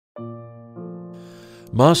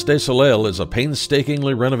Mas de Soleil is a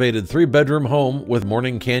painstakingly renovated 3-bedroom home with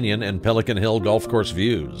Morning Canyon and Pelican Hill golf course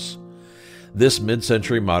views. This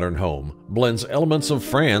mid-century modern home blends elements of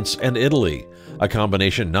France and Italy, a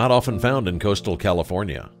combination not often found in coastal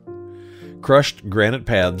California. Crushed granite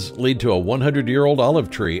paths lead to a 100-year-old olive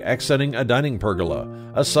tree accenting a dining pergola,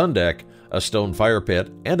 a sun deck, a stone fire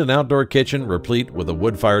pit, and an outdoor kitchen replete with a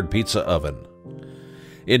wood-fired pizza oven.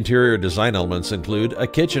 Interior design elements include a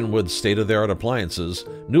kitchen with state-of-the-art appliances,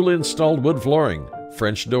 newly installed wood flooring,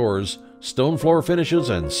 French doors, stone floor finishes,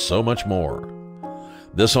 and so much more.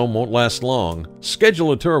 This home won't last long.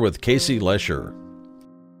 Schedule a tour with Casey Lesher.